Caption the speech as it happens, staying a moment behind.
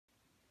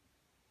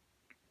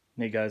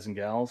Hey guys and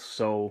gals,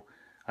 so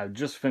I've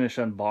just finished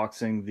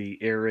unboxing the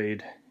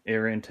Airaid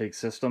air intake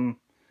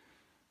system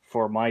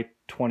for my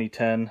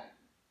 2010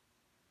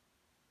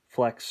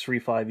 Flex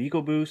 35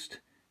 Ecoboost.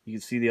 You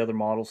can see the other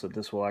models that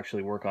this will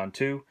actually work on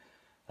too.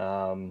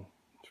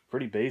 It's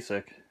pretty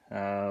basic.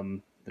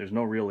 There's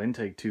no real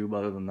intake tube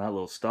other than that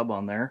little stub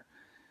on there.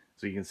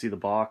 So you can see the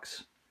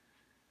box,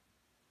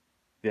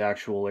 the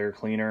actual air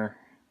cleaner,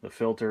 the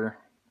filter,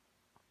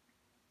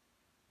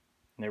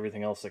 and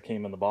everything else that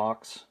came in the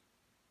box.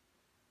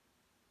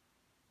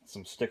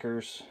 Some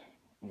stickers.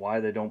 Why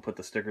they don't put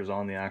the stickers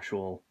on the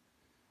actual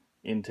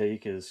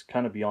intake is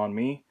kind of beyond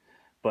me,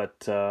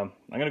 but I'm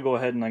going to go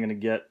ahead and I'm going to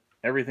get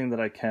everything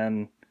that I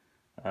can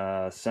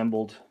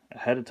assembled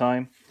ahead of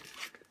time.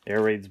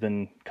 Airaid's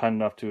been kind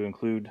enough to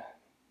include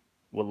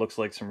what looks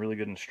like some really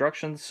good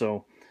instructions,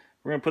 so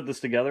we're going to put this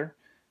together,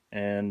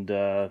 and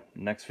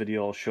next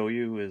video I'll show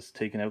you is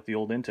taking out the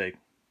old intake.